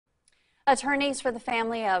Attorneys for the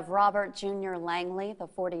family of Robert Jr. Langley, the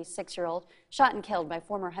 46-year-old, shot and killed by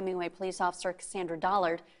former Hemingway police officer Cassandra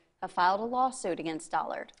Dollard, have filed a lawsuit against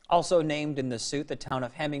Dollard. Also named in the suit, the town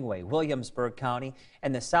of Hemingway, Williamsburg County,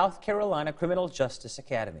 and the South Carolina Criminal Justice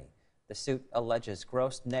Academy. The suit alleges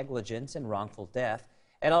gross negligence and wrongful death.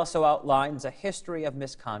 It also outlines a history of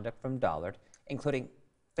misconduct from Dollard, including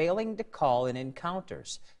failing to call in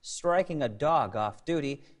encounters, striking a dog off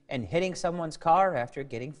duty, and hitting someone's car after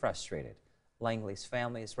getting frustrated. Langley's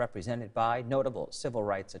family is represented by notable civil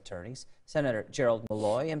rights attorneys, Senator Gerald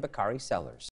Malloy and Bakari Sellers.